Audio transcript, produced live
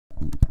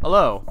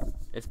Hello.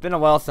 It's been a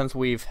while since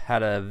we've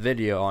had a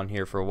video on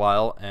here for a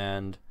while,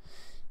 and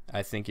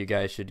I think you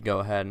guys should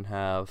go ahead and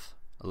have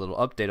a little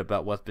update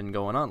about what's been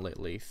going on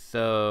lately.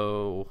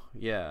 So,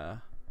 yeah.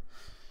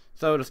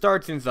 So to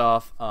start things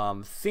off,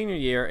 senior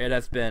year,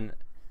 it's been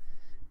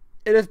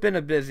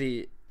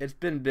busy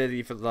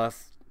for the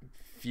last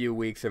few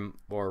weeks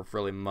or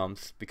really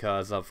months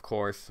because of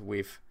course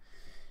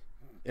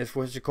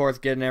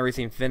getting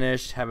everything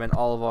finished, having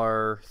all of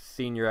our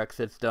senior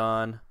exits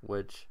done,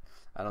 which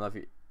I don't know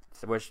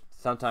which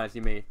sometimes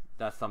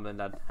that's something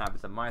that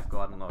happens at my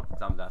school. I don't know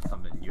if that's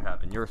something you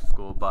have in your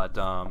school, but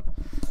not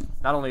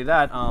only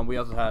that, we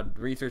also had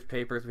research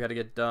papers we had to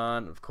get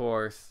done, of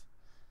course,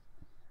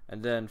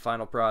 and then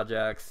final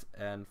projects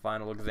and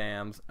final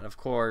exams, and of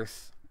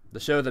course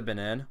the shows I've been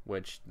in,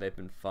 which they've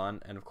been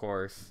fun, and of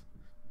course,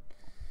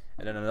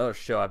 and then another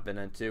show I've been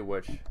in too,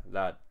 which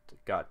that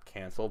got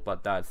canceled,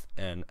 but that's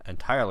an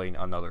entirely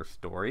another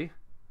story.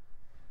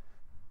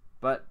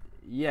 But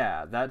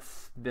yeah,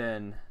 it's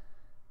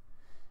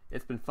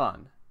been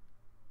fun.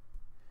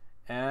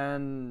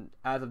 And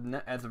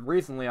as of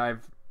recently,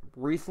 I've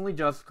recently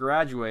just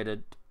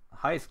graduated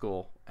high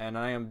school, and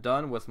I am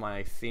done with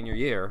my senior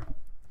year,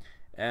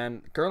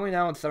 and currently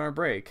now in summer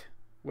break,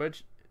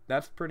 which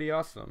that's pretty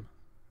awesome.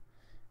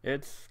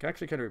 It's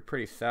actually kind of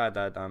pretty sad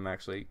that I'm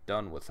actually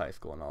done with high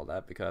school and all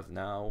that, because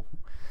now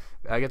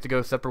I get to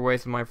go separate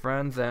ways with my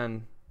friends,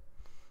 and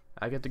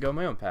I get to go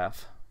my own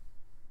path.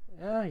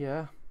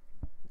 Yeah,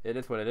 it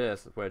is what it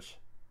is, which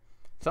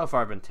so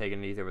far I've been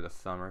taking it easy over the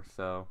summer,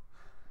 so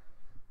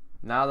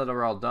now that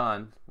we're all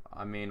done,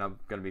 I'm going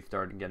to be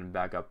getting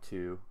back up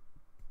to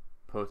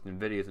posting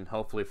videos and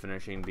hopefully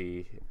finishing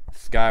the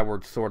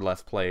Skyward Sword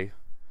Let's Play,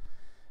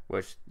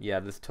 which, yeah,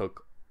 this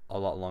took a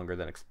lot longer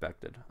than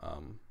expected.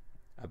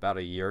 About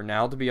a year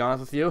now, to be honest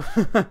with you.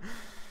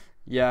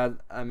 Yeah,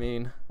 I've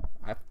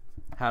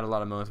had a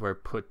lot of moments where I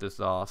put this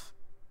off.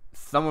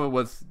 Some of it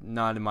was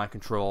not in my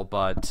control,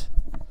 but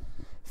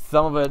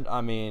some of it,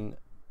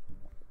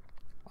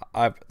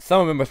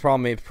 some of it was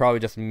probably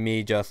just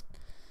me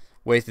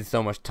wasting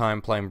so much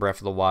time playing Breath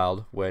of the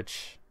Wild,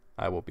 which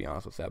I will be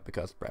honest with that,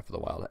 because Breath of the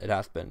Wild, it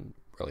has been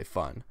really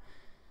fun.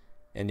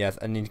 And yes,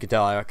 and you can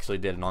tell I actually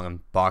did an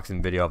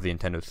unboxing video of the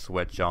Nintendo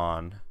Switch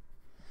on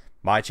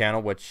my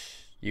channel,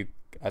 which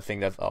I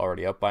think that's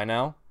already up by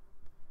now.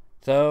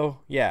 So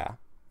yeah,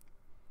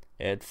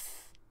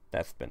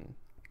 that's been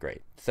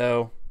great.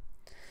 So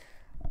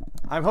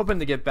I'm hoping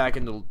to get back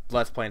into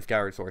Let's Playing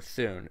Skyward Sword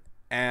soon,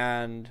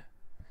 and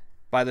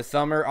by the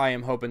summer I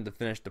am hoping to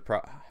finish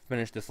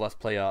this Let's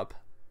Play up,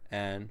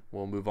 and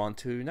we'll move on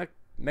to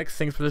next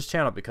things for this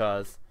channel,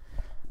 because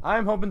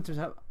I'm hoping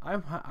to I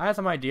have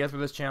some ideas for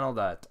this channel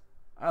that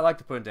I like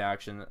to put into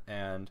action,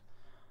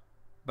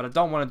 but I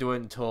don't want to do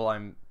it until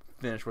I'm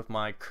finished with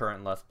my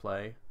current Let's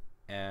Play,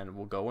 and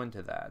we'll go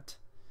into that.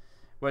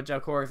 Which,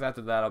 of course,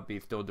 after that, I'll be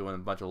still doing a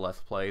bunch of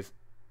Let's Plays,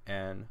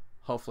 and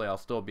hopefully I'll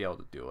still be able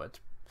to do it.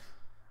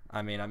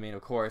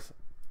 Of course,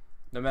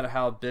 no matter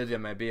how busy I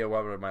may be or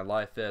whatever my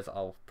life is,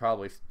 I'll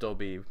probably still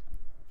be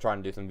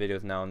trying to do some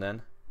videos now and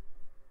then.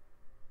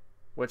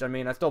 Which,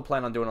 I still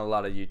plan on doing a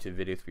lot of YouTube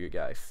videos for you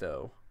guys,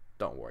 so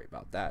don't worry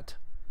about that.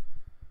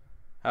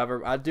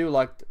 However,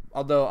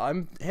 although I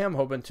am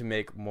hoping to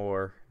make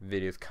more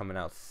videos coming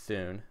out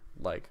soon,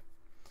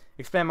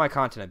 expand my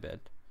content a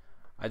bit.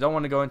 I don't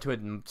want to go into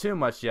it too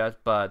much yet,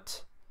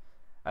 but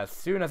as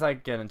soon as we're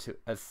done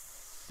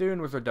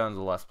with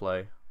the Let's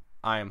Play,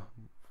 I am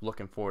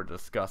looking forward to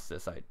discuss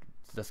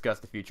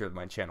the future of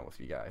my channel with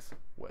you guys,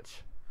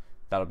 which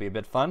that'll be a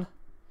bit fun.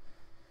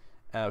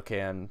 Okay,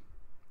 and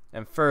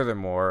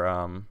furthermore,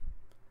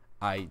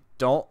 I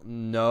don't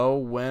know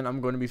when I'm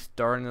going to be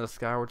starting the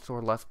Skyward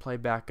Sword Let's Play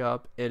back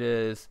up. It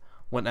is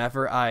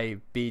whenever I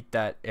beat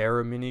that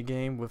arrow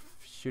minigame with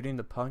shooting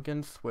the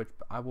pumpkins, which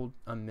I will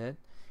admit,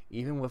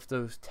 even with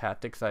those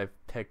tactics I've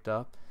picked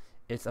up,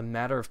 it's a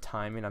matter of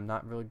timing. I'm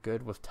not really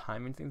good with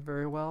timing things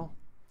very well,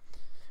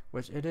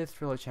 which it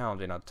is really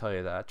challenging, I'll tell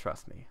you that,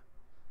 trust me.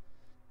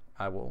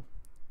 The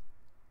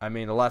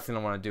last thing I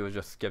want to do is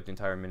just skip the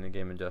entire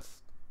minigame and just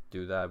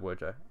do that,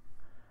 which I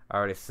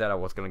already said I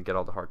was going to get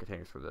all the heart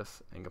containers for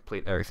this and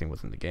complete everything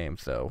within the game,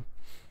 so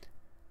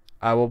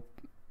I'll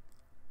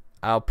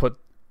put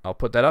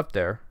that up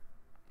there.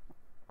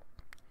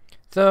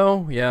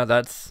 So yeah,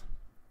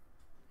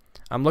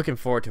 I'm looking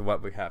forward to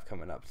what we have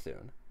coming up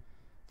soon.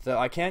 So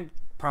I can't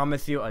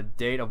promise you a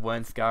date of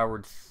when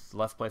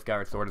Let's Play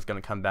Skyward Sword is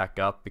going to come back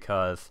up,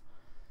 because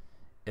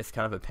it's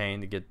kind of a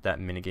pain to get that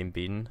minigame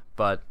beaten,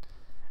 but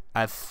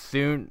as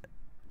soon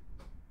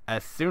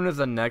as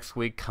the next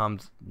week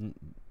comes,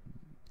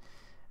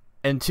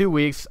 in 2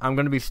 weeks, I'm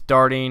going to be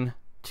starting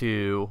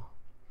to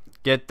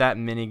get that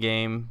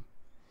minigame,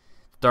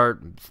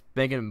 start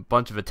making a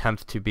bunch of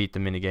attempts to beat the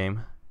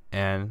minigame,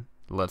 and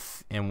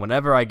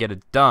whenever I get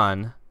it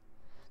done,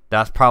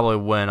 that's probably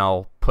when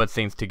I'll put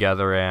things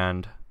together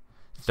and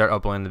start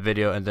uploading the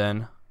video, and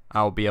then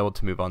I'll be able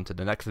to move on to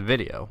the next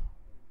video.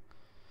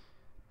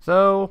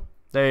 So,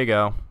 there you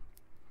go.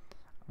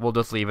 We'll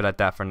just leave it at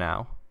that for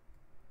now.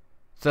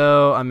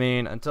 So, I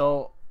mean, in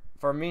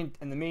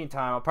the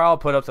meantime, I'll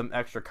probably put up some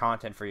extra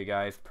content for you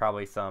guys.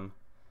 Probably some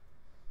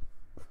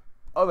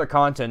other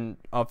content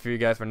up for you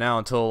guys for now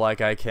until, like,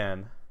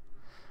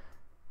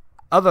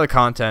 other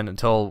content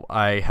until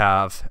I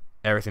have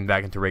everything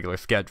back into regular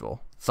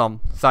schedule.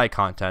 Some side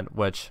content,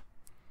 which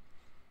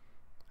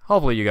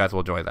hopefully you guys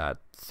will enjoy that.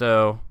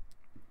 So,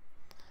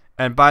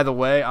 and by the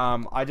way,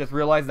 I just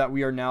realized that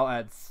we are now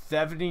at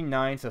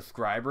 79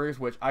 subscribers,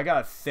 which I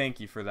gotta thank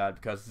you for that,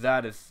 because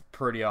that is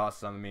pretty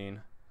awesome. I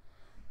mean,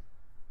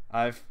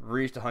 I've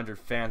reached 100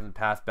 fans and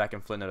passed back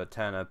in Flint at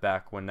 10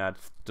 back when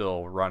that's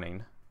still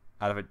running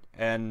out of it,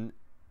 and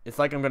it's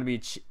like I'm gonna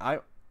be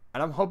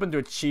I'm hoping to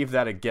achieve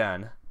that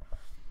again.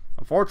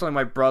 Unfortunately,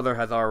 my brother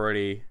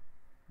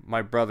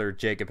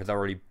Jacob has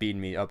already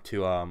beaten me up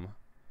to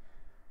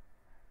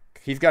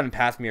he's gotten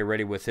past me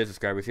already with his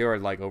subscribers. He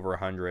already like over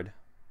 100,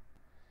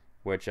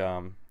 which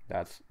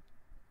that's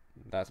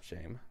a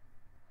shame.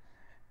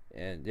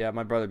 And yeah,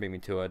 my brother beat me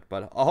to it,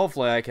 but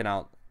hopefully I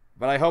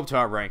hope to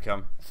outrank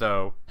him.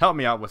 So help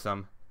me out with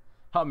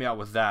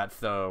that.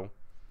 So,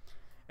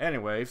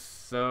 anyways,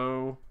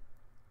 so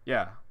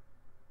yeah,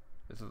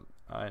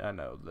 I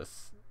know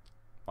this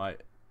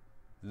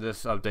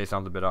update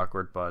sounds a bit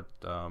awkward, but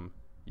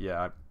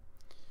yeah, I'm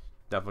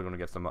definitely gonna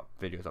get some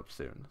videos up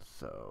soon.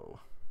 So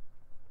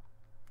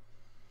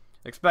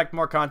expect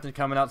more content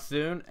coming out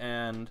soon,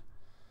 and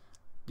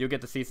you'll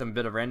get to see some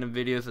bit of random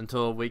videos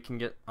until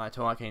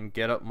I can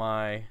get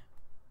my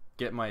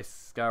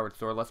Skyward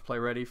Sword Let's Play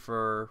ready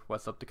for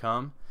what's up to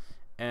come.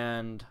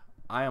 And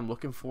I am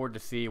looking forward to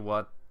see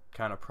what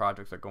kind of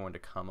projects are going to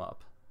come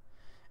up.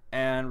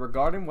 And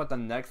regarding what the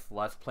next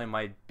Let's Play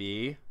might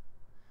be,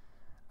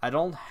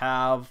 I'm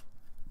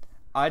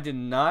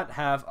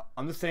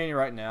just saying it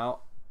right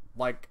now,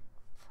 like,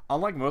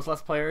 unlike most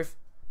Let's Players,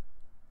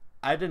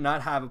 I did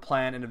not have a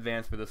plan in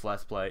advance for this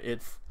Let's Play.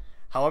 It's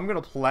how I'm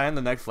gonna plan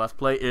the next Let's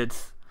Play.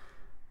 It's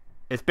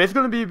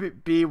basically gonna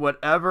be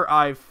whatever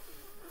I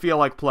feel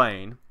like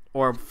playing,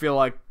 or feel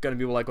like gonna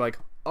be like,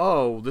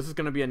 oh, this is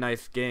gonna be a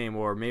nice game,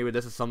 or maybe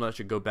this is something I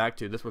should go back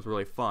to. This was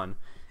really fun.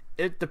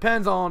 It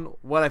depends on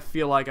what I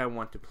feel like I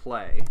want to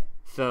play.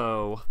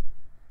 So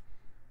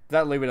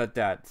that leave it at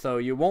that. So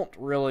you won't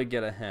really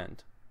get a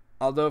hint.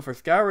 Although for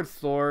Skyward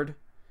Sword,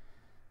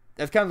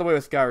 that's kind of the way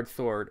with Skyward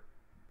Sword.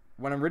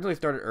 When I originally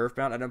started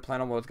Earthbound, I didn't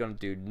plan on what I was going to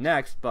do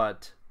next,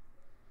 but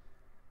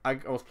I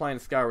was playing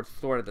Skyward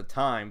Sword at the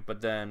time,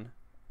 but then,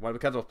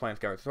 because I was playing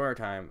Skyward Sword at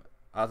the time,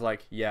 I was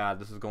like, yeah,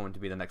 this is going to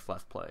be the next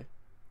Let's Play.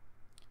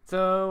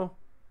 So,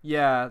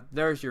 yeah,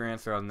 there's your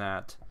answer on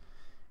that.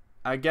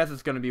 I guess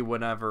it's going to be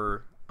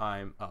whenever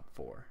I'm up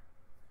for.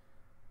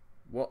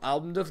 Well,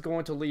 I'm just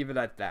going to leave it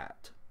at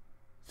that.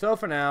 So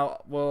for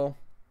now, well,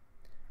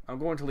 I'm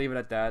going to leave it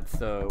at that.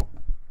 So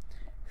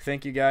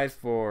thank you guys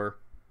for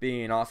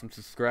being awesome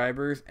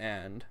subscribers,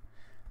 and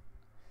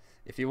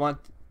if you want,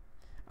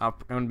 I'm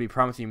going to be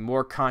promising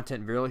more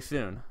content really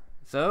soon.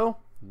 So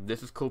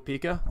this is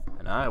CoolPika,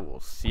 and I will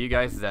see you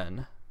guys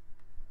then.